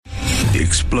The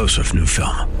explosive new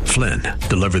film, Flynn,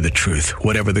 deliver the truth,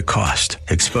 whatever the cost,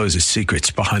 exposes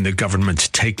secrets behind the government's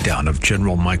takedown of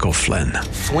General Michael Flynn.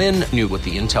 Flynn knew what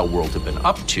the intel world had been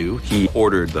up to. He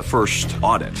ordered the first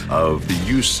audit of the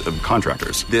use of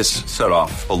contractors. This set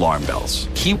off alarm bells.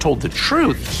 He told the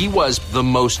truth. He was the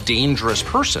most dangerous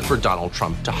person for Donald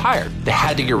Trump to hire. They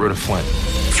had to get rid of Flynn.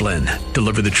 Flynn,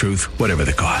 deliver the truth, whatever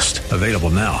the cost. Available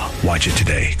now. Watch it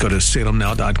today. Go to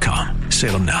salemnow.com.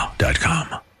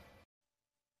 salemnow.com.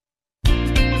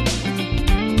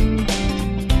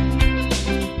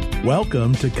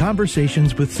 Welcome to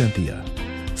Conversations with Cynthia.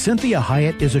 Cynthia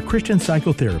Hiett is a Christian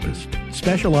psychotherapist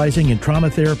specializing in trauma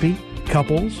therapy,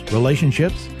 couples,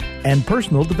 relationships, and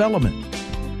personal development.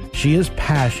 She is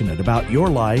passionate about your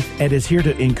life and is here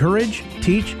to encourage,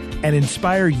 teach, and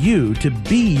inspire you to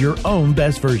be your own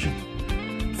best version.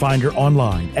 Find her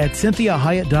online at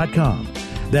CynthiaHiett.com.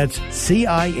 That's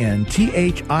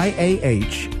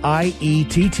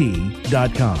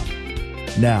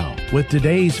CynthiaHiett.com. Now, with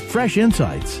today's fresh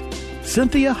insights,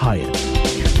 Cynthia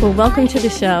Hiett. Well, welcome to the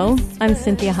show. I'm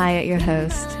Cynthia Hiett, your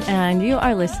host, and you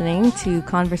are listening to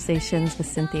Conversations with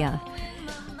Cynthia.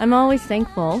 I'm always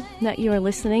thankful that you are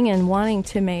listening and wanting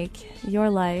to make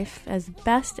your life as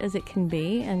best as it can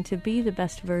be and to be the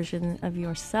best version of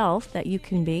yourself that you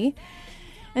can be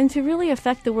and to really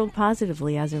affect the world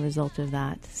positively as a result of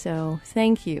that. So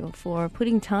thank you for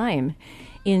putting time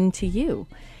into you.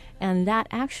 And that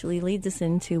actually leads us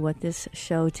into what this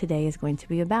show today is going to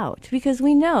be about, because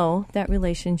we know that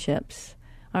relationships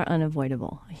are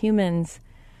unavoidable. Humans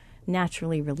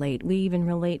naturally relate. We even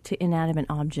relate to inanimate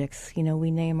objects. You know, we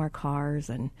name our cars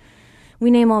and we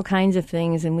name all kinds of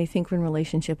things, and we think we're in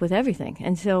relationship with everything.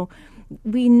 And so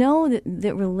we know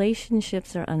that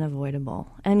relationships are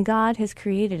unavoidable, and God has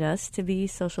created us to be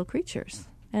social creatures.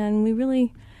 And we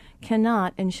really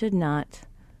cannot and should not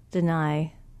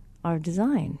deny our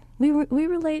design. We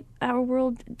relate our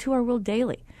world to our world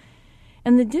daily.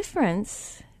 And the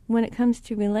difference when it comes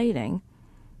to relating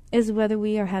is whether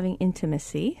we are having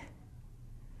intimacy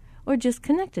or just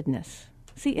connectedness.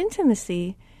 See,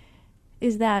 intimacy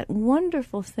is that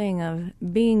wonderful thing of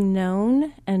being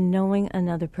known and knowing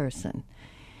another person.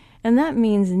 And that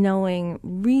means knowing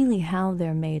really how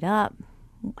they're made up,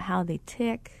 how they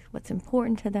tick, what's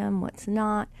important to them, what's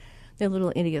not, their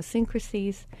little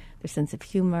idiosyncrasies, their sense of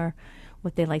humor,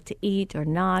 what they like to eat or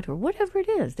not, or whatever it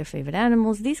is, their favorite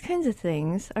animals. These kinds of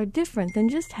things are different than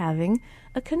just having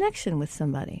a connection with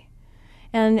somebody.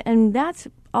 And that's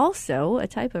also a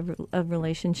type of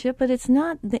relationship, but it's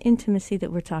not the intimacy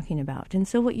that we're talking about. And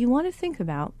so what you want to think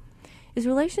about is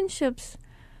relationships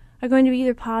are going to be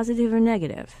either positive or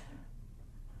negative.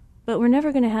 But we're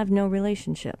never going to have no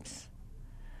relationships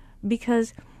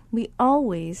because we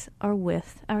always are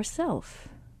with ourselves.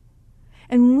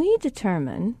 And we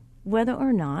determine whether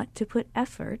or not to put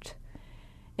effort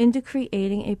into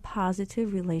creating a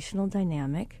positive relational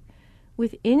dynamic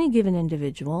with any given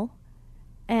individual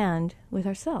and with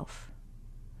ourselves.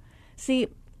 See,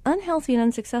 unhealthy and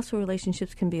unsuccessful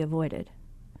relationships can be avoided.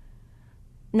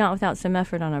 Not without some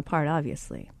effort on our part,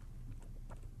 obviously,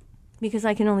 because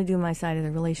I can only do my side of the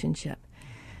relationship.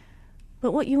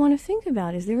 But what you want to think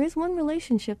about is there is one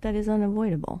relationship that is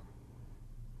unavoidable,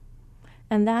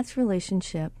 and that's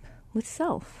relationship with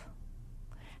self.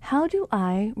 How do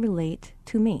I relate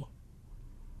to me?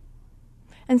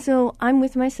 And so I'm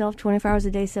with myself 24 hours a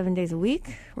day, 7 days a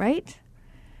week, right?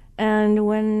 And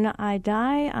when I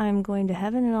die, I'm going to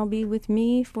heaven and I'll be with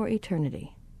me for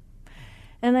eternity.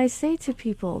 And I say to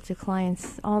people, to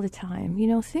clients all the time, you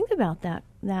know, think about that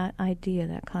idea,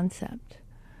 that concept.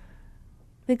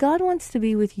 That God wants to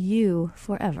be with you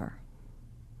forever.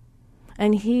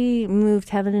 And he moved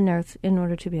heaven and earth in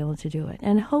order to be able to do it,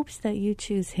 and hopes that you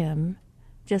choose him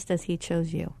just as he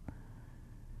chose you.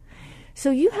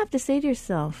 So you have to say to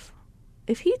yourself,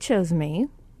 if he chose me,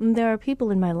 and there are people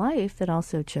in my life that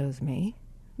also chose me,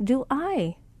 do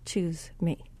I choose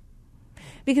me?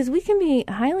 Because we can be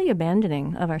highly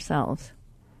abandoning of ourselves.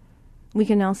 We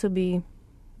can also be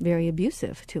very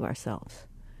abusive to ourselves.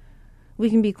 We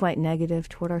can be quite negative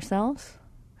toward ourselves.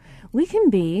 We can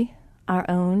be our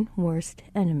own worst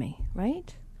enemy,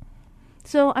 right?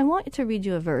 So I want to read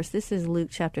you a verse. This is Luke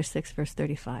chapter 6, verse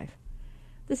 35.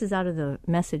 This is out of the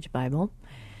Message Bible.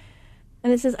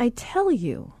 And it says, I tell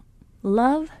you,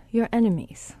 love your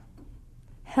enemies.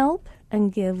 Help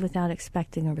and give without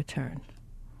expecting a return.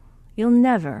 You'll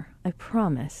never, I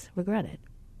promise, regret it.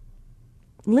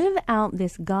 Live out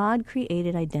this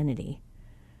God-created identity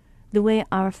the way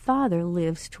our Father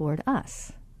lives toward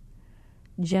us,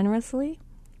 generously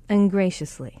and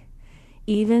graciously,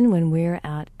 even when we're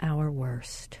at our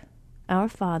worst. Our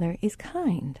Father is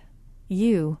kind.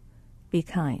 you be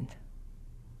kind.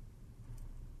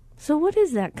 So what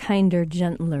is that kinder,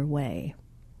 gentler way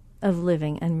of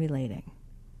living and relating?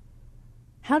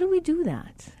 How do we do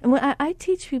that? And I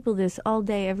teach people this all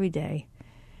day, every day,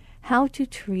 how to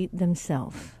treat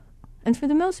themselves. And for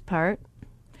the most part,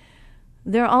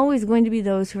 there are always going to be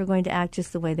those who are going to act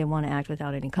just the way they want to act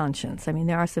without any conscience. I mean,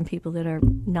 there are some people that are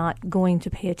not going to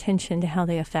pay attention to how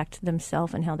they affect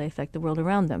themselves and how they affect the world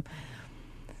around them.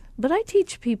 But I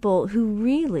teach people who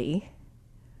really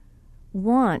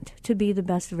want to be the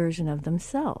best version of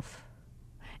themselves.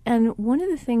 And one of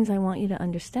the things I want you to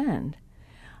understand,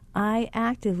 I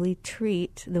actively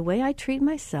treat, the way I treat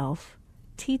myself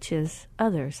teaches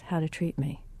others how to treat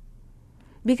me.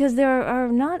 Because there are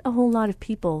not a whole lot of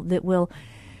people that will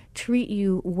treat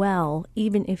you well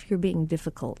even if you're being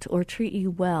difficult, or treat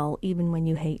you well even when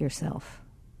you hate yourself.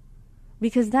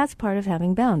 Because that's part of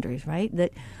having boundaries, right?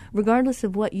 That regardless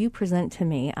of what you present to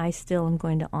me, I still am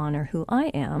going to honor who I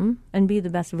am and be the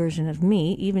best version of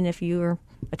me, even if you're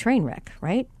a train wreck,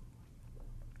 right?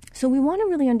 So we want to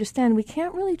really understand we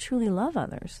can't really truly love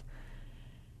others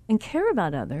and care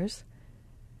about others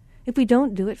if we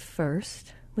don't do it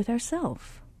first with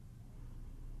ourselves.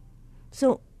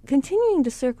 So continuing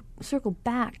to circle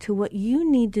back to what you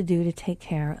need to do to take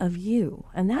care of you.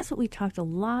 And that's what we talked a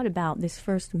lot about this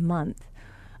first month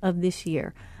of this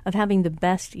year, of having the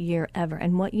best year ever,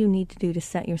 and what you need to do to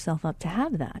set yourself up to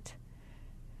have that.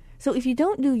 So if you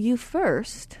don't do you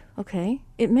first, okay,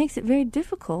 it makes it very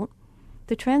difficult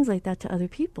to translate that to other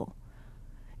people.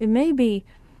 It may be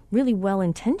really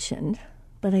well-intentioned,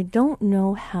 but I don't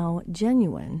know how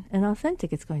genuine and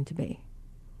authentic it's going to be.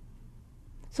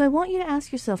 So I want you to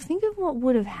ask yourself, think of what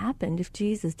would have happened if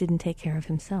Jesus didn't take care of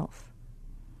himself.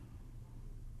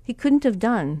 He couldn't have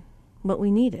done what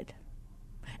we needed.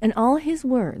 And all his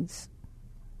words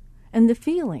and the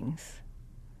feelings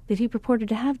that he purported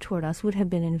to have toward us would have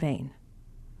been in vain.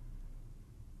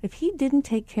 If he didn't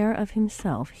take care of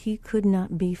himself, he could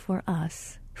not be for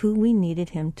us who we needed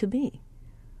him to be.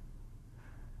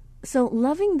 So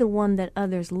loving the one that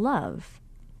others love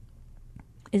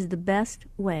is the best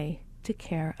way to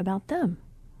care about them.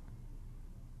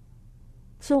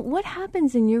 So what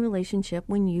happens in your relationship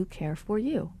when you care for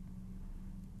you?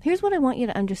 Here's what I want you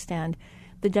to understand,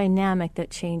 the dynamic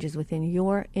that changes within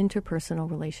your interpersonal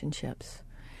relationships.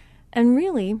 And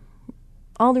really,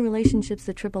 all the relationships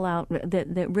that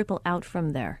ripple out from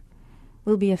there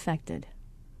will be affected.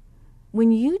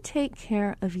 When you take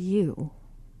care of you,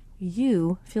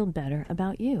 you feel better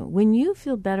about you. When you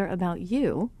feel better about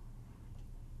you,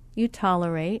 you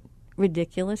tolerate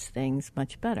ridiculous things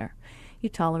much better. You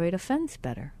tolerate offense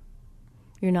better.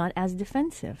 You're not as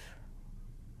defensive.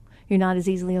 You're not as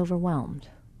easily overwhelmed.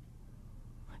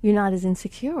 You're not as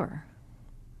insecure.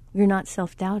 You're not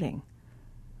self-doubting.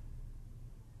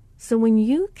 So when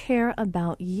you care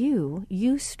about you,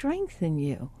 you strengthen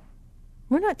you.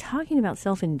 We're not talking about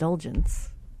self-indulgence.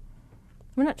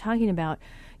 We're not talking about,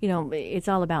 it's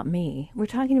all about me. We're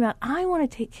talking about, I want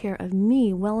to take care of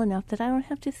me well enough that I don't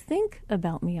have to think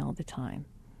about me all the time.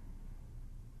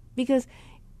 Because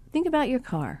think about your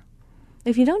car.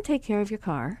 If you don't take care of your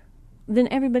car, then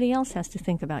everybody else has to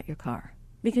think about your car,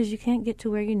 because you can't get to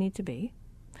where you need to be.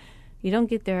 You don't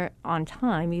get there on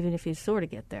time, even if you sort of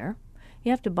get there.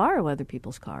 You have to borrow other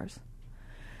people's cars.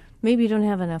 Maybe you don't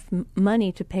have enough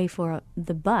money to pay for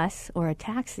the bus or a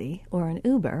taxi or an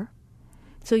Uber,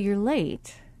 so you're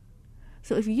late.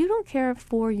 So if you don't care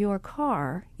for your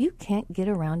car, you can't get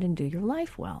around and do your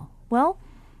life well. Well,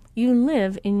 you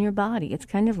live in your body. It's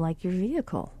kind of like your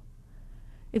vehicle.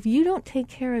 If you don't take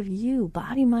care of you,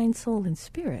 body, mind, soul, and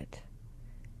spirit,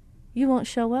 you won't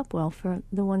show up well for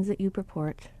the ones that you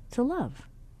purport to love.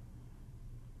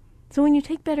 So when you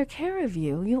take better care of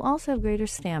you, you also have greater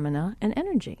stamina and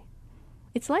energy.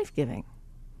 It's life-giving.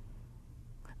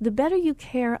 The better you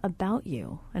care about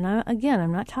you, and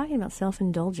I'm not talking about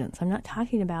self-indulgence. I'm not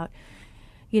talking about,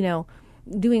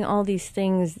 doing all these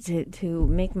things to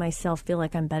make myself feel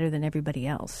like I'm better than everybody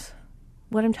else.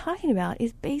 What I'm talking about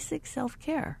is basic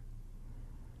self-care.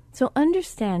 So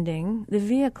understanding the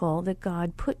vehicle that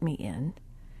God put me in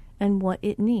and what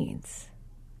it needs.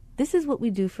 This is what we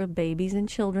do for babies and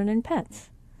children and pets,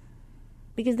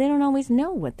 because they don't always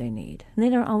know what they need, and they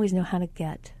don't always know how to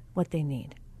get what they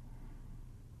need.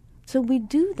 So we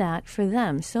do that for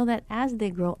them so that as they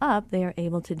grow up, they are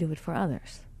able to do it for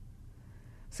others.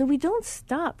 So we don't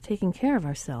stop taking care of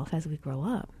ourselves as we grow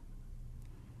up.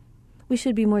 We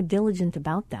should be more diligent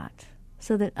about that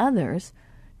so that others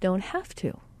don't have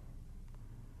to.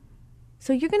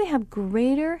 So you're going to have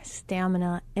greater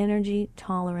stamina, energy,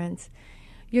 tolerance.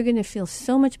 You're going to feel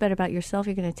so much better about yourself.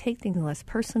 You're going to take things less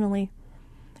personally.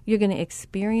 You're going to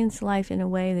experience life in a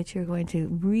way that you're going to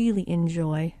really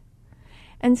enjoy.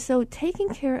 And so taking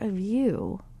care of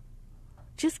you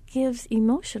just gives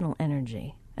emotional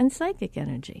energy and psychic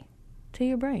energy to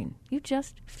your brain. You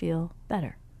just feel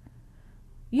better.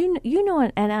 You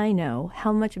know, and I know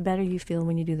how much better you feel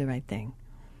when you do the right thing.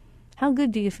 How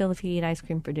good do you feel if you eat ice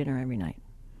cream for dinner every night?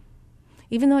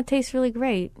 Even though it tastes really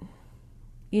great,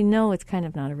 you know it's kind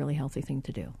of not a really healthy thing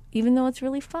to do. Even though it's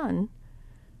really fun,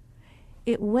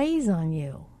 it weighs on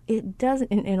you. It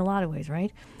doesn't, in a lot of ways,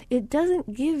 right? It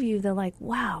doesn't give you the like,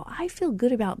 wow, I feel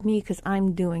good about me because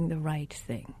I'm doing the right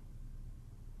thing.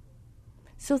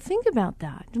 So think about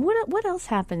that. What else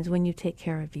happens when you take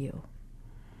care of you?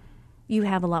 You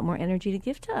have a lot more energy to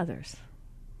give to others.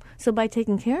 So by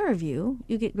taking care of you,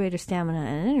 you get greater stamina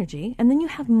and energy, and then you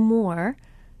have more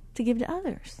to give to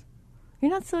others.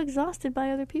 You're not so exhausted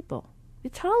by other people. You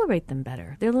tolerate them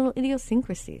better. Their little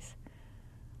idiosyncrasies.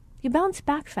 You bounce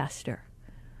back faster.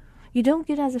 You don't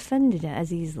get as offended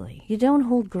as easily. You don't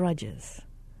hold grudges.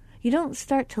 You don't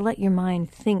start to let your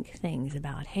mind think things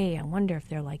about, hey, I wonder if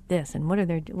they're like this, and what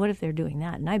if they're doing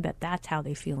that, and I bet that's how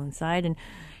they feel inside, and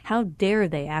how dare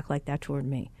they act like that toward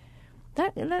me.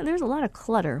 There's a lot of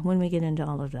clutter when we get into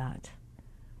all of that.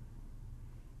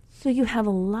 So you have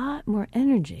a lot more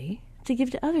energy to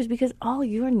give to others because all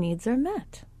your needs are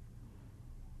met.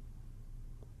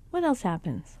 What else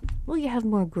happens? Well, you have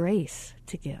more grace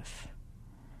to give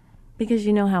because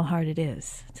you know how hard it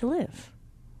is to live.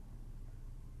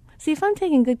 See, if I'm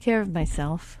taking good care of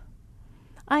myself,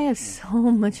 I have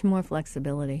so much more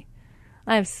flexibility.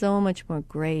 I have so much more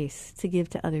grace to give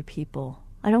to other people.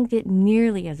 I don't get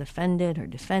nearly as offended or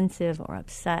defensive or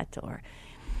upset or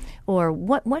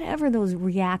whatever those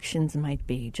reactions might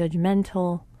be,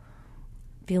 judgmental,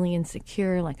 feeling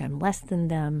insecure, like I'm less than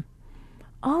them,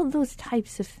 all those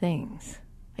types of things.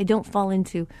 I don't fall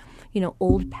into,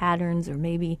 old patterns or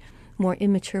maybe more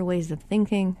immature ways of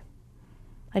thinking.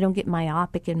 I don't get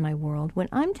myopic in my world. When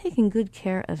I'm taking good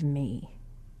care of me,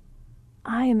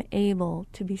 I am able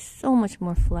to be so much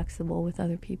more flexible with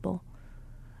other people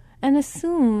and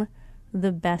assume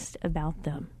the best about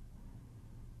them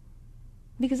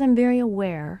because I'm very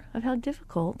aware of how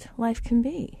difficult life can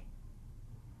be.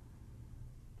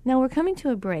 Now we're coming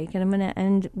to a break, and I'm going to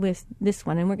end with this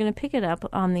one, and we're going to pick it up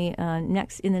on the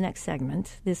in the next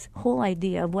segment. This whole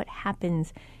idea of what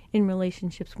happens in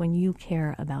relationships when you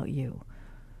care about you.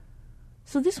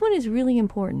 So this one is really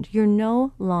important. You're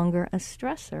no longer a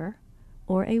stressor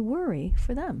or a worry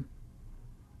for them.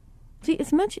 See,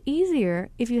 it's much easier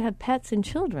if you have pets and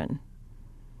children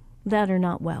that are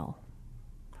not well,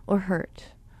 or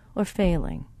hurt, or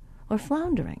failing, or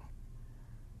floundering,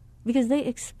 because they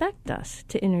expect us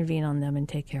to intervene on them and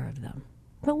take care of them.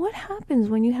 But what happens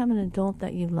when you have an adult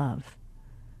that you love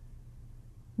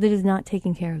that is not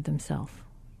taking care of themselves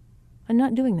and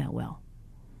not doing that well?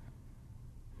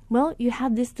 Well, you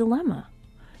have this dilemma.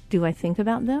 Do I think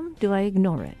about them? Do I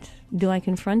ignore it? Do I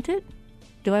confront it?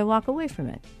 Do I walk away from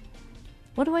it?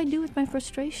 What do I do with my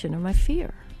frustration or my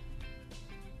fear?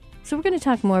 So we're going to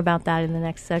talk more about that in the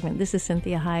next segment. This is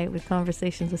Cynthia Hiett with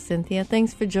Conversations with Cynthia.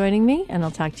 Thanks for joining me, and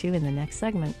I'll talk to you in the next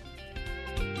segment.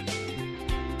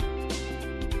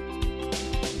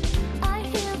 I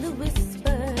hear the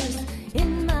whispers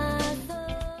in my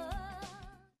thoughts.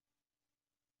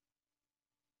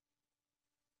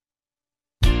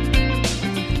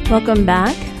 Welcome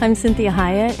back. I'm Cynthia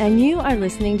Hiett, and you are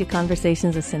listening to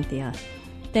Conversations with Cynthia.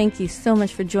 Thank you so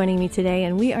much for joining me today,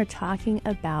 and we are talking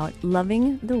about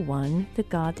loving the one that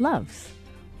God loves.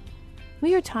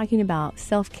 We are talking about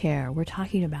self-care. We're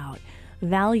talking about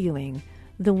valuing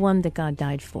the one that God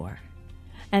died for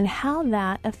and how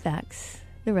that affects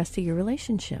the rest of your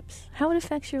relationships, how it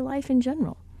affects your life in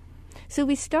general. So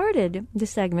we started the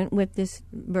segment with this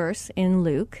verse in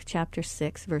Luke chapter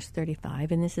 6, verse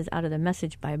 35, and this is out of the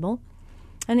Message Bible.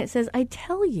 And it says, I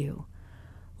tell you,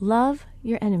 love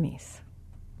your enemies.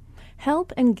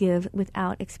 Help and give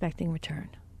without expecting return.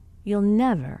 You'll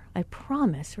never, I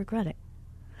promise, regret it.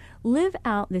 Live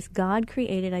out this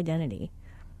God-created identity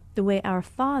the way our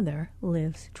Father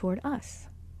lives toward us,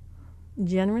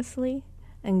 generously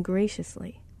and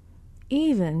graciously,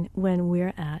 even when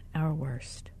we're at our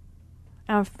worst.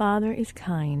 Our Father is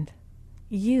kind.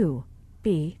 You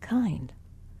be kind.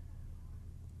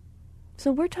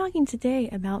 So we're talking today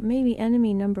about maybe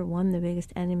enemy number one. The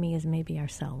biggest enemy is maybe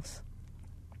ourselves.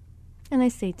 And I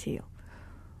say to you,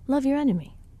 love your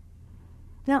enemy.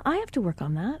 Now, I have to work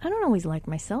on that. I don't always like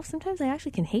myself. Sometimes I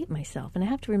actually can hate myself, and I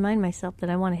have to remind myself that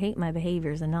I want to hate my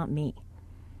behaviors and not me.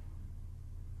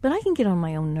 But I can get on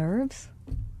my own nerves.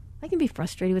 I can be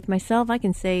frustrated with myself. I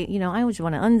can say, I just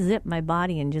want to unzip my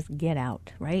body and just get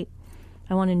out, right?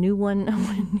 I want a new one. I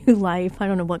want a new life. I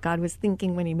don't know what God was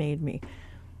thinking when he made me.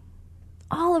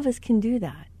 All of us can do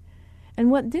that. And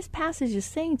what this passage is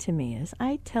saying to me is,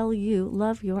 I tell you,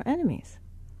 love your enemies.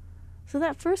 So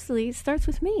that firstly starts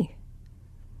with me.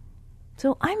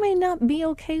 So I may not be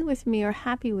okay with me or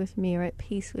happy with me or at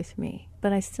peace with me,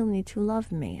 but I still need to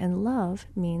love me. And love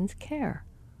means care.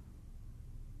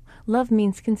 Love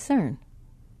means concern.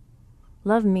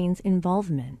 Love means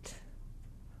involvement.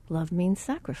 Love means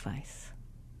sacrifice.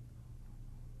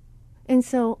 And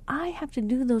so I have to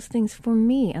do those things for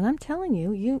me. And I'm telling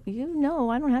you, you know,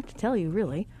 I don't have to tell you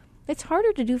really. It's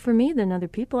harder to do for me than other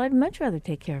people. I'd much rather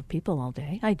take care of people all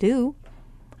day. I do.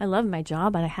 I love my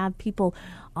job. I have people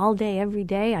all day, every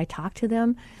day. I talk to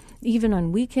them, even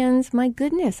on weekends. My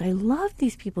goodness, I love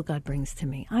these people God brings to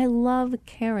me. I love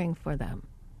caring for them.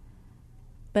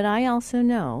 But I also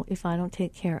know if I don't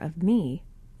take care of me,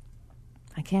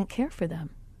 I can't care for them.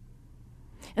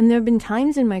 And there have been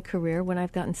times in my career when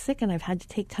I've gotten sick and I've had to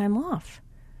take time off.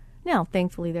 Now,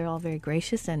 thankfully, they're all very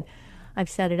gracious, and I've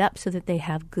set it up so that they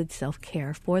have good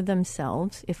self-care for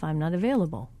themselves if I'm not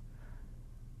available.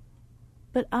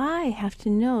 But I have to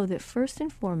know that first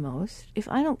and foremost, if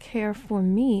I don't care for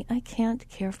me, I can't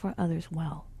care for others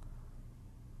well.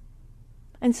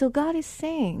 And so God is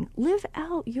saying, live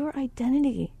out your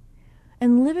identity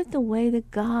and live it the way that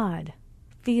God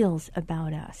feels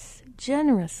about us,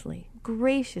 generously,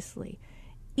 graciously,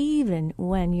 even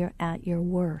when you're at your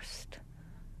worst.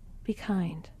 Be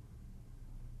kind.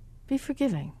 Be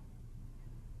forgiving.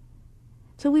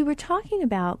 So we were talking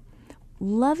about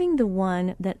loving the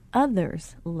one that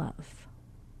others love.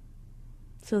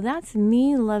 So that's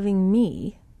me loving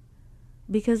me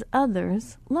because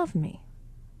others love me.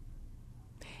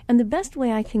 And the best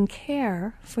way I can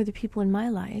care for the people in my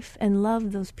life and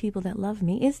love those people that love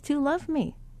me is to love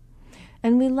me.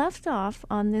 And we left off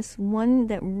on this one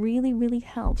that really, really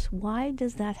helps. Why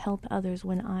does that help others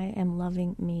when I am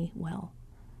loving me well?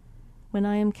 When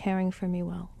I am caring for me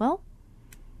well? Well,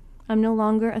 I'm no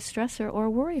longer a stressor or a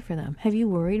worry for them. Have you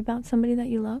worried about somebody that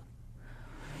you love?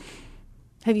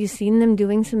 Have you seen them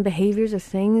doing some behaviors or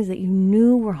things that you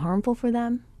knew were harmful for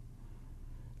them?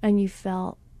 And you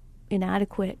felt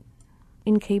inadequate,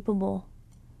 incapable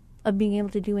of being able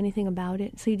to do anything about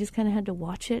it. So you just kind of had to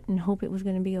watch it and hope it was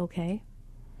going to be okay.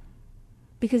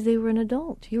 Because they were an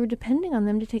adult. You were depending on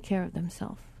them to take care of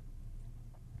themselves.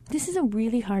 This is a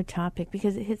really hard topic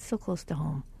because it hits so close to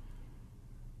home.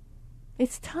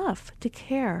 It's tough to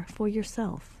care for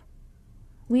yourself.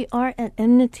 We are at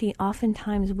enmity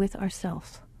oftentimes with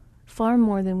ourselves, far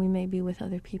more than we may be with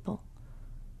other people.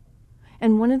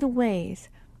 And one of the ways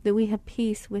that we have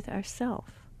peace with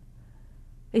ourselves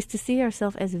is to see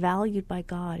ourselves as valued by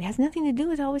God. It has nothing to do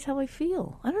with always how I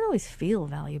feel. I don't always feel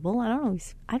valuable. I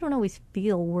don't always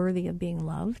feel worthy of being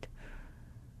loved.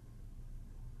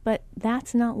 But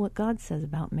that's not what God says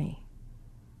about me.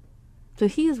 So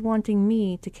he is wanting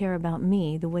me to care about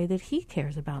me the way that he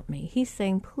cares about me. He's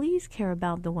saying, please care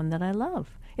about the one that I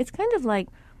love. It's kind of like,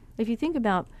 if you think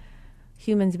about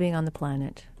humans being on the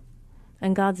planet,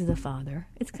 and God's the Father,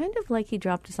 it's kind of like he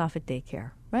dropped us off at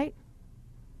daycare, right?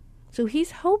 So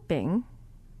he's hoping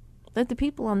that the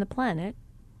people on the planet,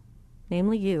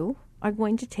 namely you, are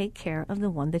going to take care of the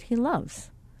one that he loves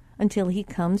until he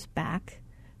comes back,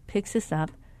 picks us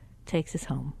up, takes us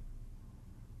home.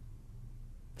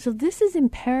 So this is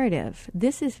imperative.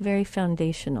 This is very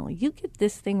foundational. You get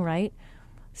this thing right,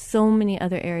 so many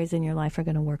other areas in your life are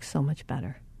going to work so much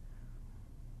better.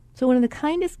 So one of the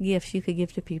kindest gifts you could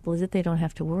give to people is that they don't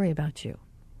have to worry about you.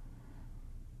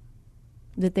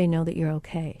 That they know that you're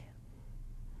okay.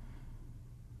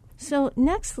 So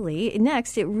next,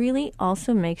 it really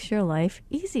also makes your life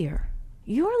easier.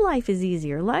 Your life is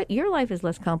easier. Your life is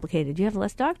less complicated. You have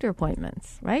less doctor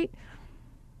appointments, right?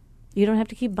 You don't have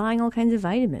to keep buying all kinds of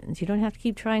vitamins. You don't have to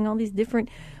keep trying all these different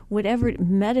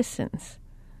medicines.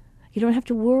 You don't have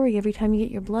to worry every time you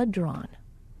get your blood drawn.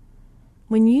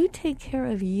 When you take care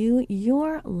of you,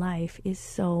 your life is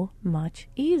so much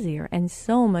easier and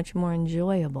so much more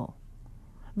enjoyable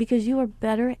because you are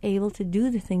better able to do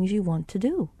the things you want to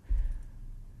do.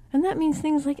 And that means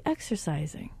things like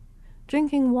exercising,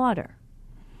 drinking water,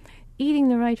 eating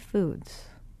the right foods,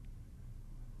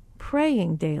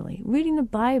 praying daily, reading the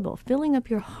Bible, filling up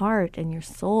your heart and your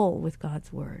soul with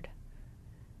God's Word,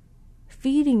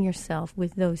 feeding yourself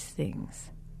with those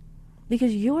things.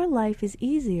 Because your life is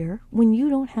easier when you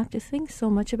don't have to think so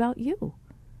much about you.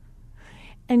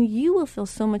 And you will feel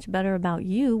so much better about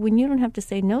you when you don't have to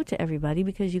say no to everybody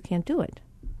because you can't do it.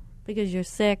 Because you're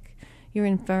sick, you're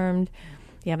infirmed,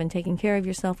 You haven't taken care of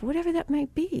yourself, whatever that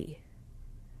might be.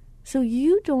 So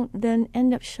you don't then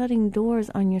end up shutting doors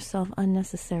on yourself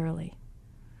unnecessarily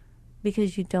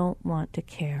because you don't want to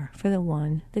care for the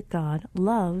one that God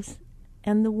loves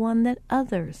and the one that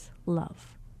others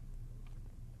love.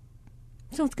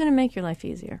 So it's going to make your life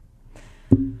easier.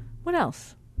 What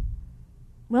else?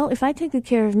 Well, if I take good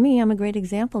care of me, I'm a great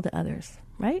example to others,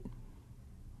 right?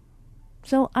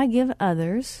 So I give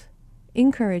others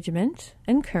encouragement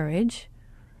and courage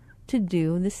to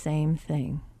do the same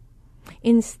thing.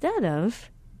 Instead of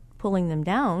pulling them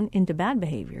down into bad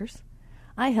behaviors,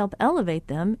 I help elevate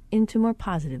them into more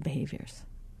positive behaviors.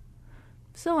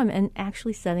 So I'm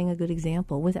actually setting a good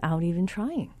example without even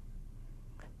trying,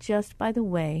 just by the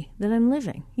way that I'm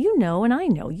living. You know, and I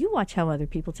know. You watch how other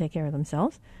people take care of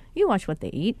themselves. You watch what they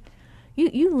eat.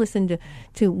 You listen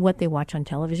to what they watch on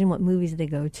television, what movies they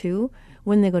go to,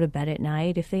 when they go to bed at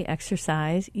night, if they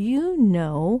exercise. You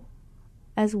know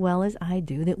as well as I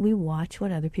do that we watch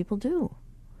what other people do.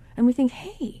 And we think,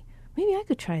 hey, maybe I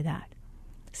could try that.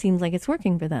 Seems like it's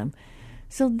working for them.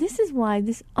 So this is why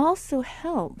this also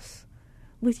helps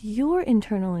with your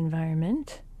internal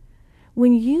environment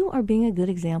when you are being a good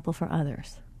example for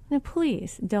others. Now,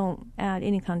 please don't add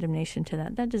any condemnation to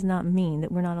that. That does not mean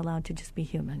that we're not allowed to just be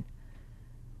human.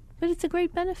 But it's a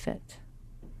great benefit.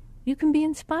 You can be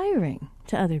inspiring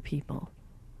to other people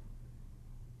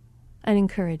and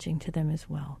encouraging to them as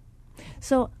well.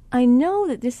 So I know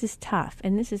that this is tough,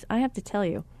 and I have to tell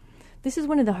you, this is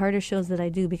one of the harder shows that I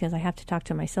do because I have to talk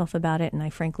to myself about it, and I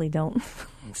frankly don't.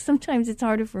 Sometimes it's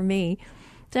harder for me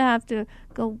to have to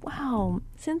go, wow,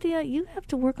 Cynthia, you have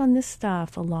to work on this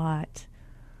stuff a lot.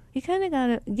 You kind of got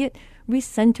to get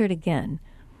recentered again.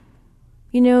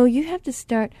 You know, you have to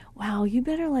start, wow, you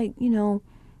better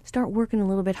start working a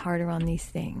little bit harder on these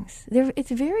things.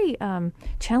 It's very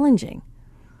challenging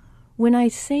when I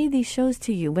say these shows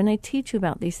to you, when I teach you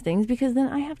about these things, because then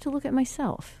I have to look at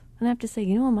myself and I have to say,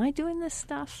 am I doing this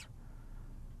stuff?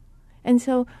 And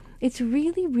so it's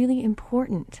really, really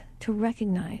important to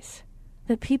recognize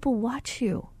that people watch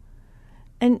you.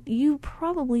 And you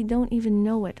probably don't even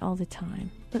know it all the time,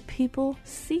 but people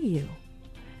see you.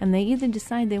 And they either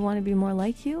decide they want to be more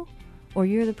like you, or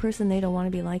you're the person they don't want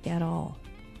to be like at all.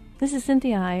 This is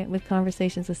Cynthia Hiett with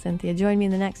Conversations with Cynthia. Join me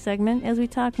in the next segment as we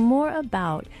talk more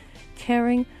about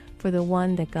caring for the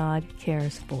one that God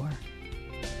cares for.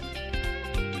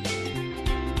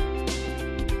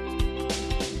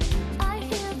 I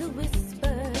hear the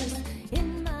whispers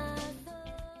in my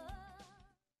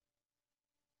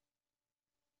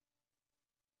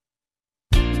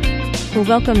thoughts. Well,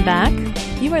 welcome back.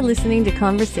 You are listening to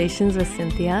Conversations with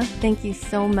Cynthia. Thank you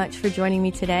so much for joining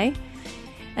me today.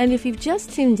 And if you've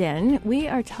just tuned in, we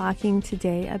are talking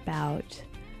today about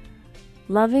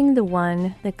loving the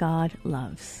one that God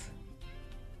loves.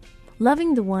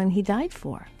 Loving the one he died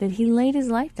for, that he laid his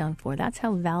life down for. That's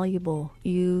how valuable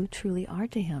you truly are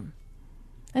to him.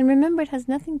 And remember, it has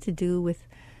nothing to do with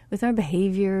our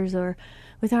behaviors or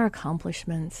with our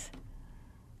accomplishments.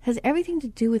 It has everything to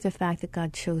do with the fact that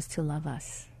God chose to love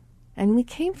us. And we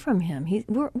came from him.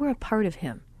 We're a part of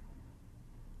him.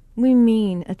 We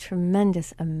mean a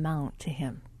tremendous amount to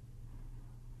him.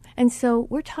 And so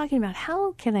we're talking about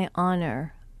how can I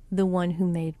honor the one who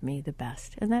made me the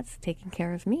best? And that's taking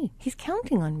care of me. He's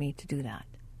counting on me to do that.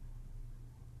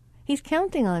 He's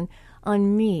counting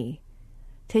on me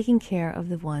taking care of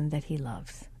the one that he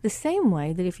loves. The same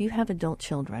way that if you have adult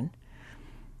children,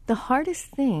 the hardest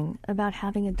thing about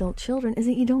having adult children is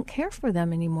that you don't care for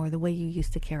them anymore the way you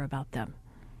used to care about them.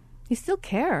 You still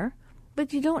care,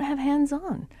 but you don't have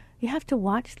hands-on. You have to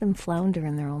watch them flounder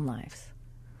in their own lives.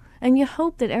 And you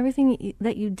hope that everything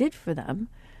that you did for them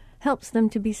helps them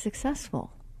to be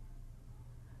successful.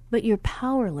 But you're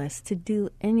powerless to do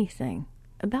anything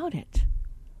about it.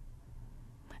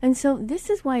 And so this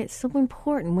is why it's so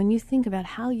important when you think about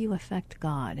how you affect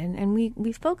God. And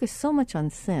we focus so much on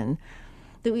sin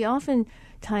that we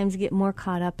oftentimes get more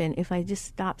caught up in, if I just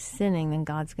stop sinning, then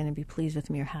God's going to be pleased with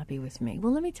me or happy with me.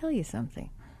 Well, let me tell you something.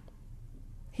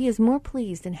 He is more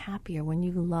pleased and happier when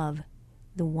you love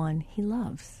the one he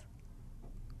loves.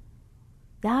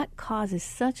 That causes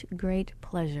such great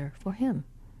pleasure for him.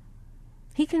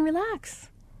 He can relax.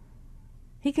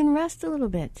 He can rest a little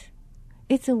bit.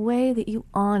 It's a way that you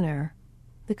honor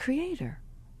the Creator.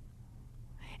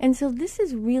 And so this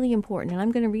is really important. And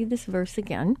I'm going to read this verse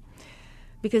again,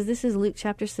 because this is Luke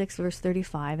chapter 6, verse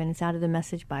 35, and it's out of the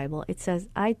Message Bible. It says,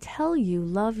 I tell you,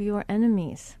 love your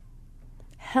enemies.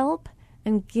 Help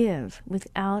and give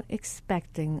without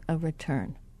expecting a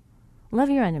return. Love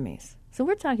your enemies. So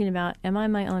we're talking about, am I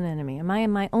my own enemy? Am I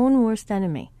my own worst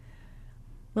enemy?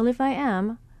 Well, if I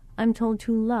am, I'm told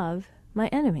to love my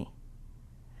enemy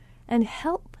and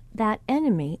help that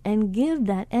enemy and give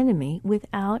that enemy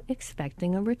without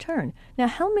expecting a return. Now,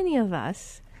 how many of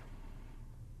us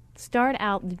start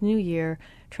out the new year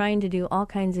trying to do all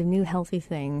kinds of new healthy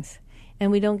things,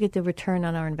 and we don't get the return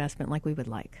on our investment like we would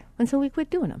like, and so we quit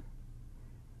doing them?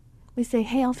 We say,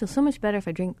 hey, I'll feel so much better if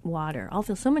I drink water. I'll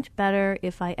feel so much better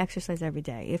if I exercise every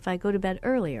day, if I go to bed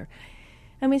earlier.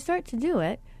 And we start to do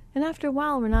it, and after a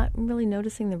while, we're not really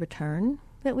noticing the return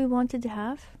that we wanted to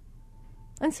have.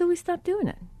 And so we stop doing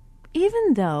it,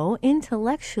 even though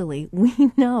intellectually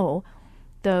we know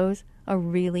those are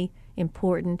really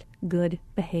important, good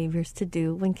behaviors to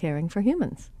do when caring for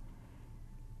humans.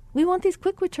 We want these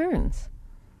quick returns.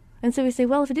 And so we say,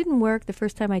 well, if it didn't work the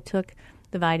first time I took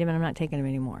the vitamin, I'm not taking them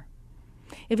anymore.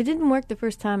 If it didn't work the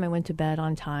first time I went to bed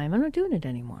on time, I'm not doing it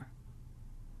anymore.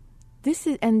 This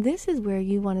is where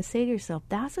you want to say to yourself,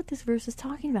 that's what this verse is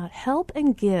talking about. Help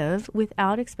and give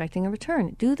without expecting a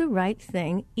return. Do the right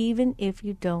thing even if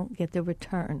you don't get the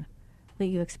return that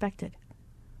you expected.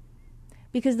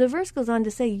 Because the verse goes on to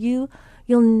say, you'll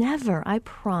never, I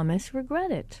promise,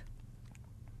 regret it.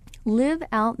 Live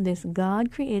out this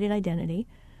God-created identity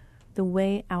the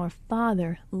way our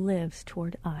Father lives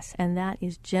toward us. And that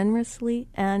is generously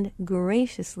and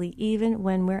graciously, even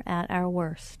when we're at our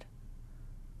worst.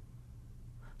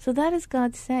 So that is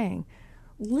God saying,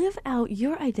 live out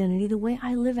your identity the way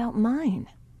I live out mine.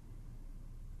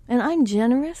 And I'm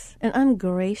generous and I'm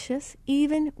gracious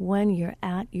even when you're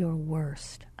at your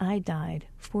worst. I died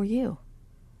for you.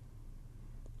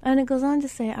 And it goes on to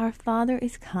say, our Father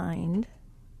is kind,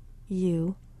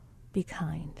 you be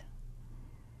kind.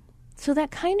 So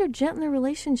that kinder, gentler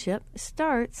relationship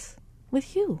starts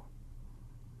with you.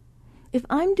 If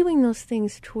I'm doing those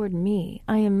things toward me,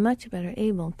 I am much better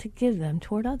able to give them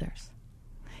toward others.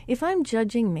 If I'm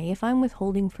judging me, if I'm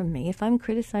withholding from me, if I'm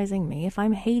criticizing me, if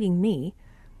I'm hating me,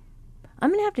 I'm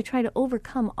going to have to try to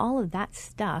overcome all of that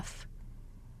stuff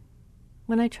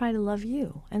when I try to love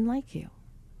you and like you.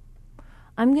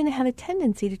 I'm going to have a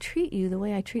tendency to treat you the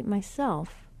way I treat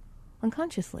myself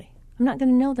unconsciously. I'm not going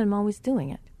to know that I'm always doing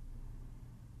it.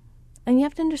 And you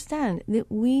have to understand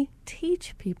that we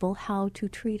teach people how to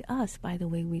treat us by the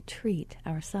way we treat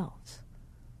ourselves.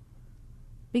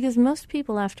 Because most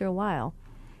people, after a while,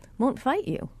 won't fight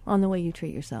you on the way you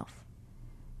treat yourself.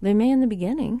 They may in the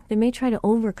beginning. They may try to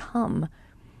overcome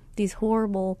these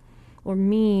horrible or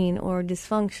mean or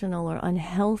dysfunctional or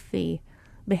unhealthy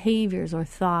behaviors or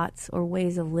thoughts or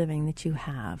ways of living that you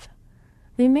have.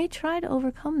 They may try to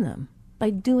overcome them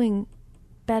by doing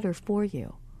better for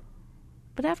you.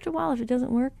 But after a while, if it doesn't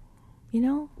work,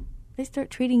 they start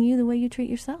treating you the way you treat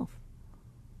yourself.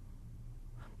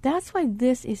 That's why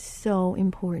this is so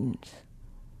important,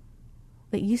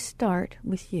 that you start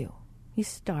with you. You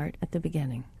start at the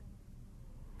beginning.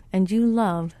 And you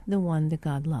love the one that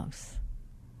God loves.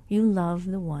 You love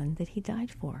the one that he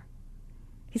died for.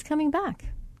 He's coming back.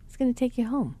 He's going to take you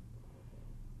home.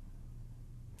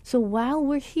 So while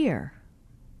we're here,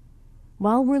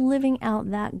 while we're living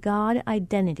out that God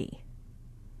identity,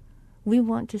 we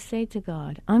want to say to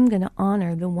God, I'm going to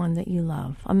honor the one that you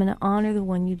love. I'm going to honor the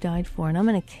one you died for. And I'm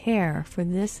going to care for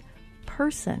this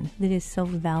person that is so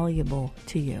valuable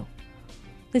to you.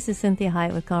 This is Cynthia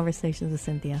Hiett with Conversations with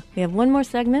Cynthia. We have one more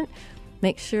segment.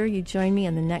 Make sure you join me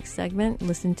in the next segment.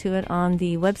 Listen to it on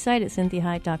the website at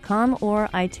cynthiahiett.com or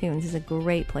iTunes is a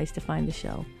great place to find the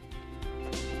show.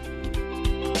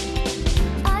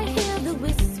 I hear the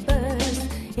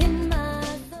whispers in my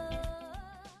thoughts.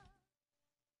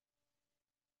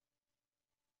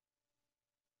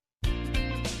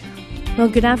 Well,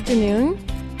 good afternoon.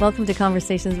 Welcome to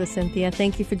Conversations with Cynthia.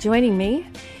 Thank you for joining me.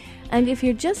 And if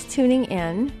you're just tuning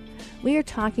in, we are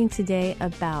talking today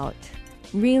about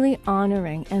really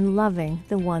honoring and loving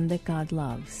the one that God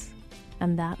loves.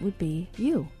 And that would be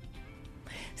you.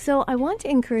 So I want to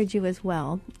encourage you as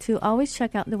well to always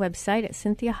check out the website at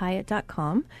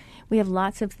cynthiahiett.com. We have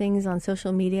lots of things on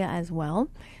social media as well.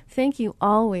 Thank you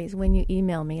always when you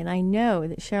email me. And I know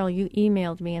that, Cheryl, you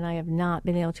emailed me and I have not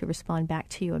been able to respond back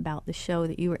to you about the show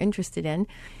that you were interested in.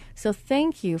 So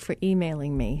thank you for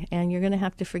emailing me. And you're going to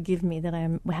have to forgive me that I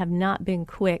have not been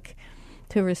quick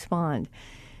to respond.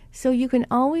 So you can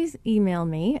always email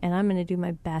me, and I'm going to do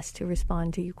my best to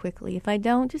respond to you quickly. If I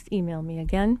don't, just email me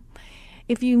again.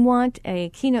 If you want a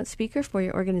keynote speaker for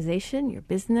your organization, your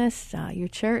business, your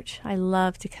church, I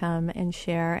love to come and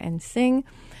share and sing.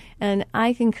 And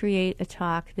I can create a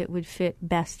talk that would fit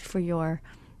best for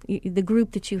the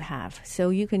group that you have. So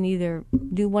you can either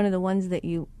do one of the ones that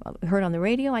you heard on the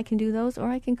radio, I can do those, or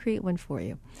I can create one for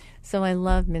you. So I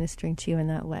love ministering to you in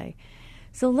that way.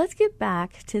 So let's get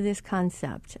back to this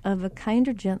concept of a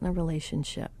kinder, gentler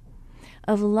relationship,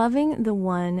 of loving the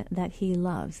one that he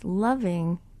loves,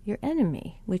 loving your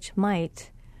enemy, which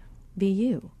might be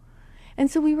you. And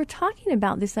so we were talking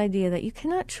about this idea that you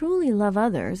cannot truly love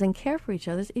others and care for each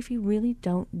other if you really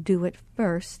don't do it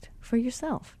first for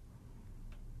yourself.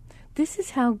 This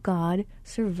is how God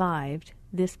survived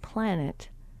this planet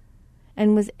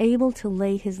and was able to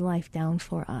lay his life down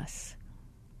for us.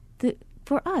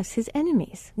 For us, his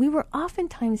enemies. We were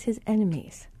oftentimes his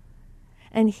enemies.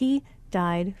 And he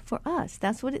died for us.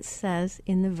 That's what it says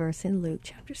in the verse in Luke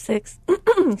chapter 6,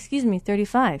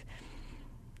 35.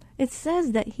 It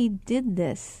says that he did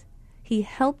this. He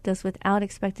helped us without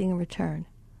expecting a return.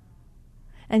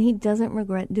 And he doesn't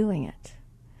regret doing it.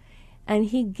 And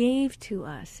he gave to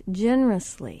us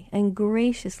generously and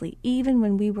graciously, even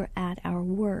when we were at our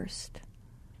worst.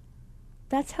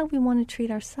 That's how we want to treat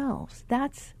ourselves.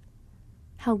 That's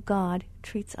how God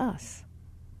treats us.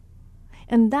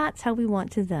 And that's how we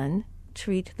want to then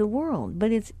treat the world.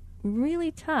 But it's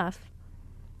really tough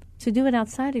to do it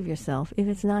outside of yourself if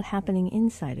it's not happening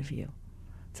inside of you.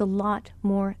 It's a lot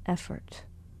more effort.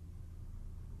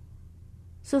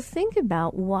 So think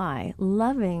about why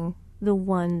loving the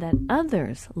one that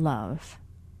others love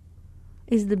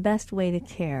is the best way to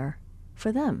care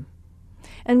for them.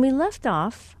 And we left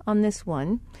off on this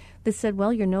one that said,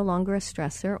 well, you're no longer a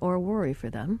stressor or a worry for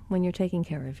them when you're taking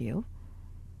care of you.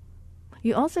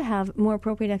 You also have more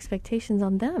appropriate expectations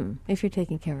on them if you're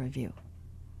taking care of you.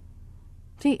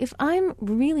 See, if I'm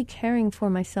really caring for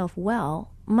myself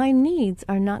well, my needs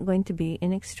are not going to be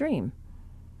in extreme.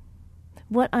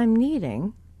 What I'm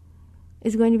needing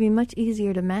is going to be much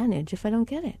easier to manage if I don't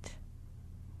get it.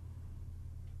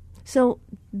 So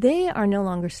they are no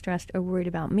longer stressed or worried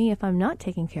about me if I'm not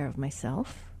taking care of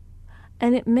myself,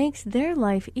 and it makes their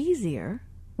life easier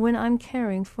when I'm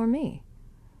caring for me.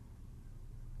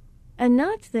 And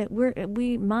not that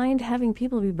we mind having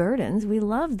people be burdens. We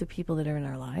love the people that are in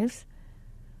our lives.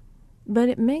 But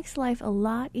it makes life a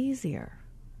lot easier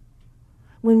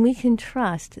when we can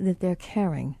trust that they're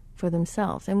caring for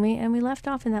themselves. And we left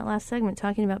off in that last segment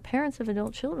talking about parents of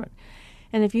adult children.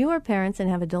 And if you are parents and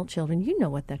have adult children, you know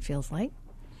what that feels like.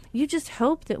 You just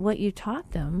hope that what you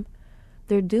taught them,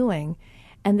 they're doing,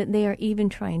 and that they are even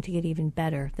trying to get even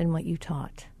better than what you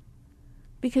taught.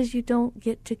 Because you don't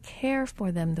get to care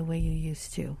for them the way you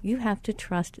used to. You have to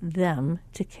trust them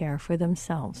to care for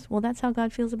themselves. Well, that's how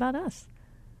God feels about us.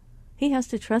 He has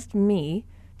to trust me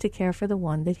to care for the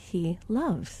one that he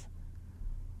loves,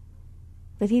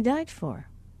 that he died for.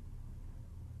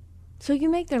 So you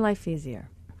make their life easier.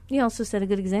 You also set a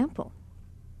good example.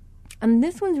 And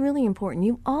this one's really important.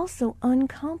 You also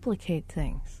uncomplicate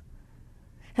things.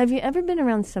 Have you ever been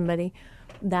around somebody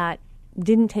that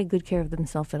didn't take good care of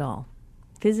themselves at all?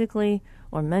 Physically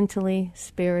or mentally,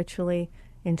 spiritually,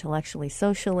 intellectually,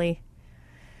 socially.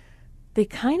 They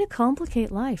kind of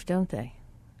complicate life, don't they?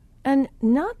 And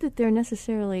not that they're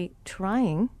necessarily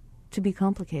trying to be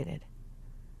complicated.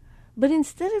 But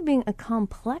instead of being a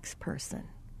complex person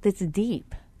that's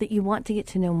deep, that you want to get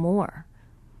to know more,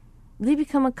 they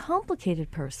become a complicated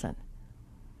person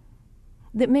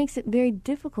that makes it very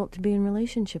difficult to be in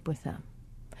relationship with them.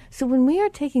 So when we are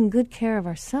taking good care of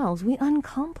ourselves, we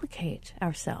uncomplicate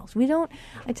ourselves.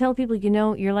 I tell people,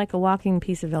 you're like a walking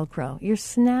piece of Velcro. You're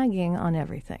snagging on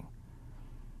everything.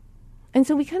 And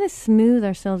so we kind of smooth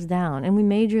ourselves down, and we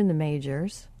major in the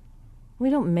majors. We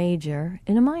don't major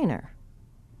in a minor.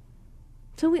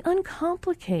 So we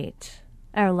uncomplicate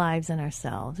our lives and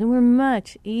ourselves, and we're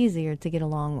much easier to get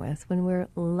along with when we're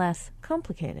less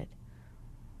complicated.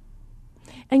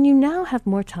 And you now have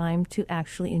more time to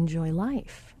actually enjoy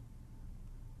life,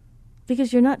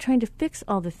 because you're not trying to fix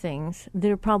all the things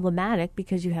that are problematic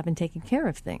because you haven't taken care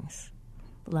of things.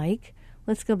 Like,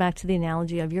 let's go back to the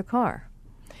analogy of your car.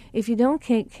 If you don't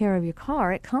take care of your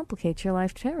car, it complicates your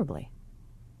life terribly,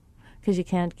 because you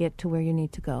can't get to where you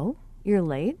need to go. You're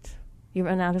late. You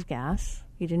run out of gas.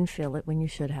 You didn't fill it when you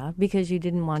should have because you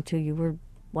didn't want to. You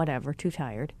were, too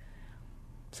tired.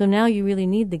 So now you really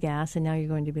need the gas, and now you're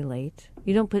going to be late.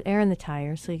 You don't put air in the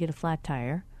tires, so you get a flat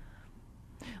tire.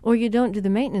 Or you don't do the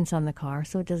maintenance on the car,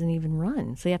 so it doesn't even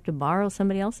run. So you have to borrow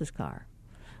somebody else's car,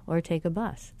 or take a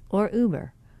bus, or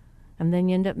Uber. And then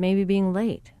you end up maybe being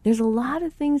late. There's a lot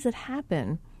of things that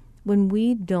happen when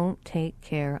we don't take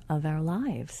care of our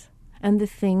lives and the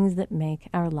things that make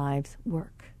our lives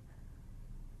work.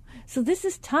 So this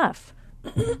is tough.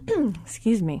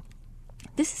 Excuse me.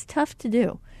 This is tough to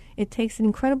do. It takes an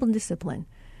incredible discipline.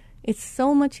 It's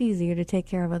so much easier to take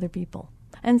care of other people,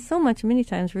 and so much, many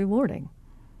times, rewarding.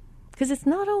 Because it's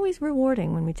not always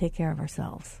rewarding when we take care of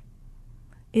ourselves.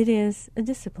 It is a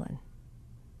discipline.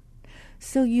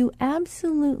 So you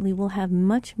absolutely will have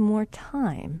much more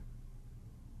time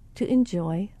to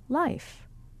enjoy life.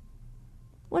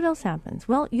 What else happens?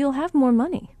 Well, you'll have more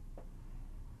money.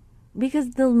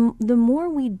 Because the more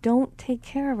we don't take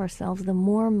care of ourselves, the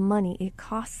more money it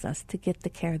costs us to get the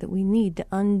care that we need to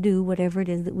undo whatever it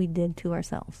is that we did to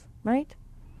ourselves, right?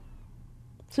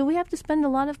 So we have to spend a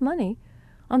lot of money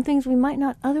on things we might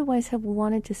not otherwise have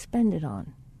wanted to spend it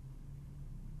on.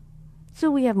 So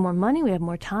we have more money, we have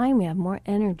more time, we have more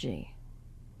energy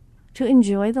to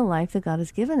enjoy the life that God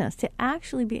has given us, to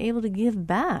actually be able to give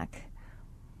back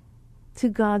to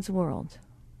God's world,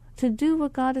 to do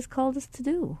what God has called us to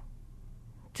do,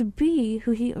 to be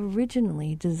who He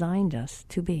originally designed us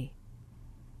to be.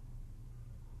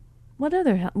 What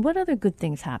other good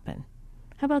things happen?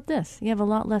 How about this? You have a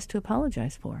lot less to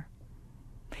apologize for.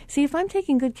 See, if I'm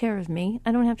taking good care of me,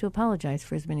 I don't have to apologize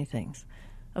for as many things.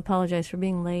 Apologize for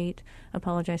being late,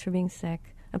 apologize for being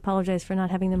sick, apologize for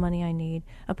not having the money I need,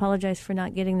 apologize for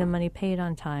not getting the money paid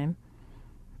on time,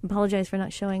 apologize for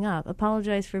not showing up,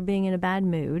 apologize for being in a bad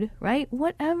mood, right?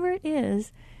 Whatever it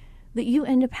is that you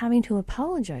end up having to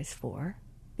apologize for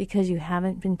because you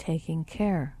haven't been taking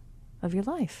care of your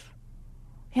life.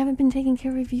 You haven't been taking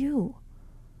care of you.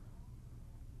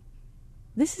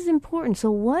 This is important.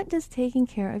 So what does taking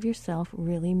care of yourself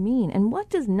really mean? And what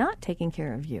does not taking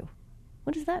care of you?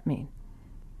 What does that mean?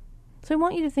 So I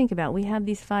want you to think about, we have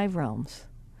these 5 realms.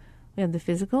 We have the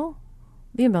physical,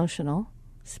 the emotional,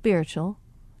 spiritual,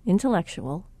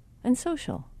 intellectual, and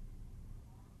social.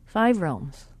 5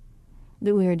 realms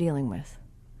that we are dealing with.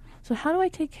 So how do I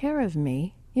take care of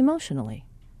me emotionally?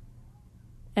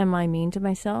 Am I mean to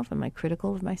myself? Am I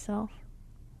critical of myself?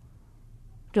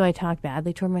 Do I talk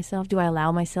badly toward myself? Do I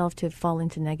allow myself to fall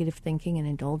into negative thinking and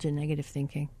indulge in negative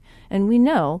thinking? And we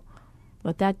know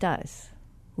what that does.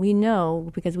 We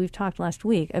know, because we've talked last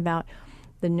week about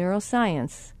the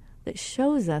neuroscience that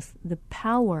shows us the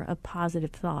power of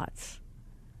positive thoughts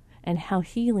and how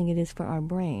healing it is for our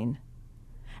brain,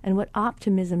 and what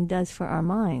optimism does for our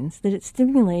minds, that it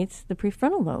stimulates the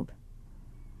prefrontal lobe.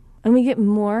 And we get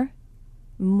more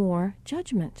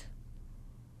judgment.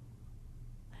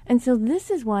 And so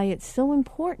this is why it's so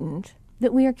important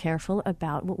that we are careful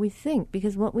about what we think,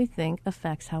 because what we think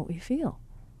affects how we feel.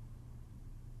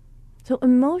 So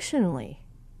emotionally,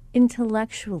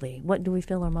 intellectually, what do we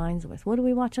fill our minds with? What do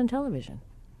we watch on television?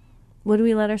 What do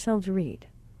we let ourselves read?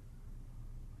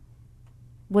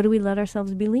 What do we let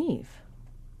ourselves believe?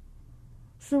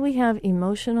 So we have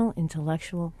emotional,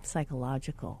 intellectual,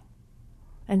 psychological.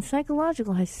 And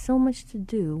psychological has so much to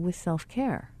do with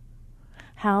self-care.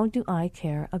 How do I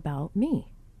care about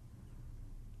me?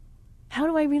 How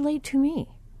do I relate to me?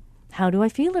 How do I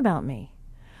feel about me?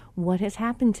 What has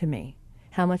happened to me?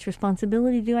 How much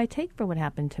responsibility do I take for what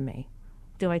happened to me?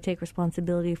 Do I take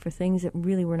responsibility for things that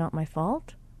really were not my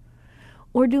fault?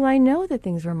 Or do I know that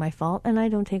things were my fault and I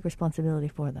don't take responsibility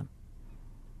for them?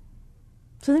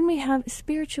 So then we have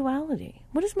spirituality.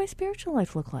 What does my spiritual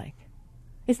life look like?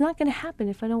 It's not going to happen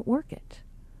if I don't work it.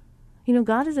 You know,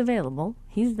 God is available.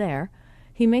 He's there.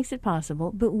 He makes it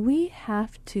possible, but we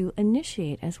have to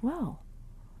initiate as well.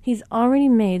 He's already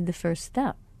made the first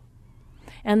step.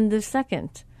 And the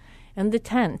second, and the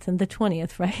 10th, and the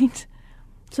 20th, right?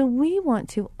 So we want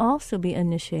to also be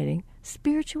initiating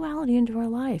spirituality into our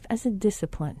life as a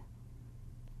discipline.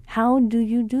 How do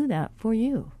you do that for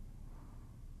you?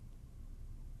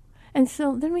 And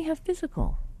so then we have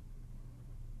physical.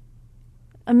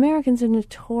 Americans are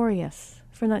notorious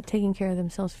for not taking care of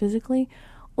themselves physically,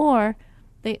 or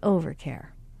they overcare.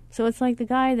 So it's like the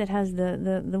guy that has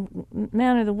the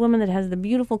man or the woman that has the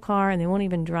beautiful car and they won't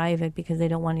even drive it because they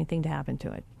don't want anything to happen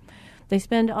to it. They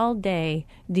spend all day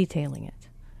detailing it.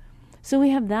 So we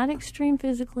have that extreme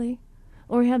physically,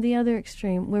 or we have the other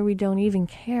extreme where we don't even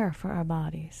care for our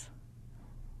bodies.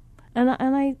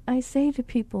 And I say to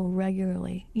people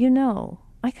regularly, you know,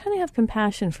 I kind of have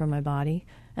compassion for my body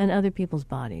and other people's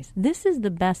bodies. This is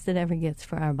the best it ever gets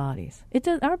for our bodies.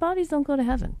 Our bodies don't go to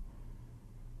heaven.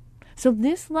 So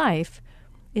this life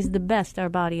is the best our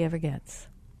body ever gets.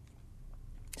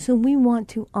 So we want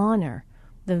to honor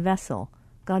the vessel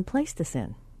God placed us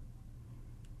in.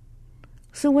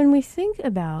 So when we think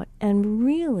about and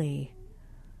really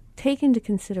take into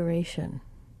consideration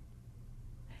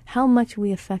how much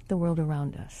we affect the world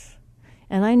around us,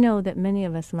 and I know that many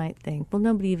of us might think, well,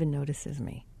 nobody even notices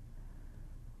me.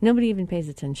 Nobody even pays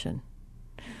attention.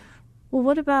 Well,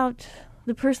 what about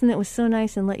the person that was so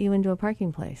nice and let you into a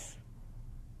parking place?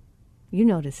 You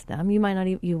noticed them. You might not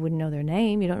even, you wouldn't know their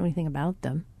name. You don't know anything about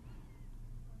them.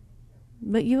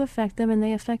 But you affect them and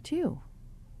they affect you.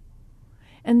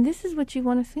 And this is what you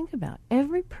want to think about.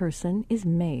 Every person is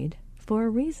made for a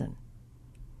reason.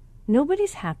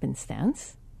 Nobody's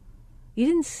happenstance. You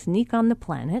didn't sneak on the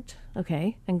planet,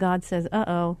 okay? And God says,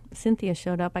 uh-oh, Cynthia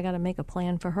showed up. I got to make a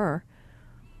plan for her.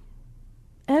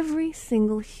 Every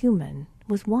single human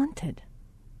was wanted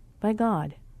by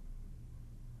God.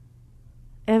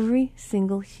 Every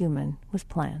single human was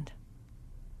planned.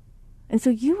 And so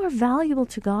you are valuable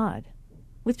to God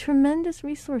with tremendous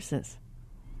resources.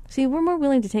 See, we're more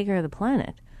willing to take care of the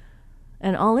planet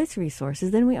and all its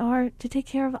resources than we are to take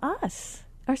care of us,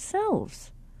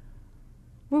 ourselves.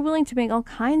 We're willing to make all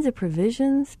kinds of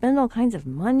provisions, spend all kinds of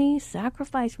money,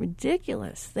 sacrifice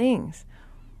ridiculous things.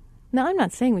 Now, I'm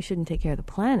not saying we shouldn't take care of the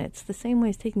planet. It's the same way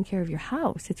as taking care of your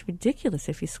house. It's ridiculous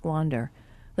if you squander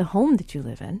the home that you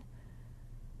live in.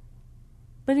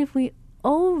 But if we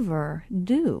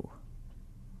overdo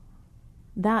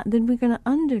that, then we're going to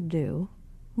underdo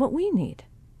what we need.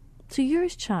 So you're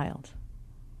his child.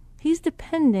 He's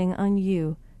depending on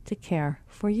you to care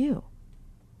for you.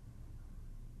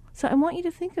 So I want you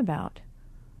to think about,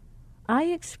 I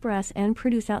express and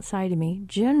produce outside of me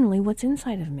generally what's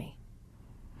inside of me.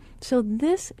 So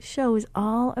this show is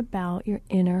all about your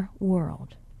inner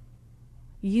world.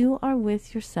 You are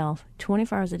with yourself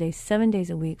 24 hours a day, 7 days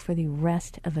a week for the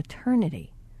rest of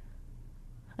eternity.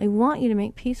 I want you to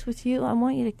make peace with you. I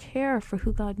want you to care for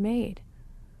who God made.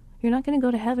 You're not going to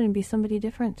go to heaven and be somebody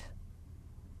different.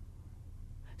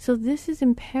 So this is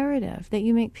imperative that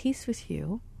you make peace with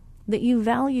you, that you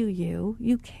value you,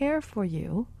 you care for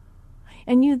you,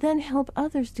 and you then help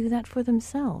others do that for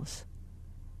themselves,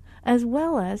 as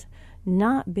well as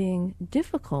not being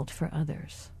difficult for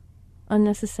others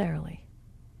unnecessarily.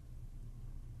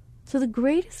 So the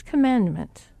greatest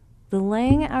commandment, the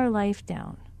laying our life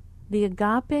down, the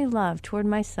agape love toward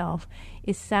myself,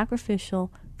 is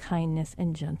sacrificial kindness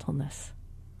and gentleness.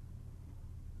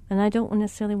 And I don't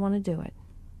necessarily want to do it.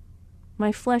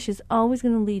 My flesh is always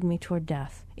going to lead me toward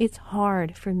death. It's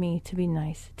hard for me to be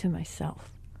nice to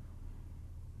myself.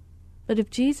 But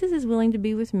if Jesus is willing to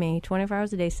be with me 24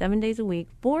 hours a day, 7 days a week,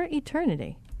 for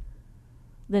eternity,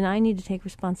 then I need to take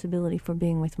responsibility for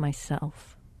being with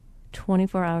myself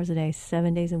 24 hours a day,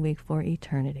 7 days a week for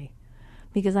eternity.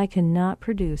 Because I cannot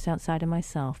produce outside of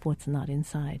myself what's not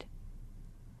inside.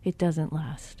 It doesn't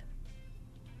last.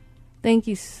 Thank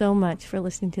you so much for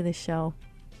listening to this show.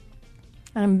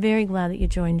 I'm very glad that you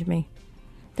joined me.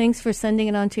 Thanks for sending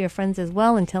it on to your friends as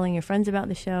well and telling your friends about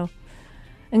the show.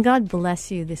 And God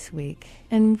bless you this week,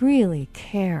 and really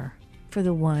care for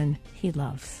the one he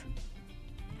loves.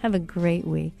 Have a great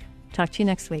week. Talk to you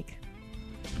next week.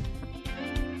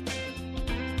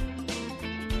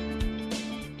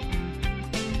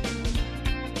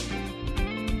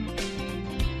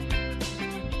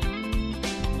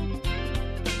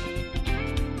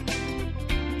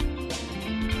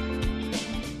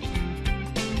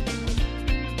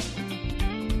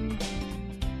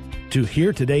 To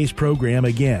hear today's program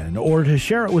again or to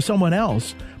share it with someone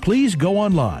else, please go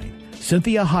online,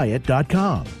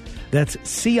 CynthiaHiett.com. That's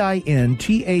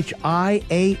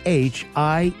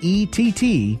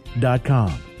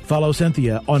CynthiaHiett.com. Follow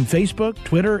Cynthia on Facebook,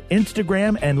 Twitter,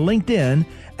 Instagram, and LinkedIn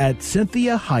at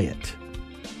Cynthia Hiett.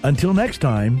 Until next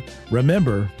time,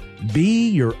 remember, be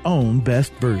your own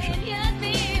best version.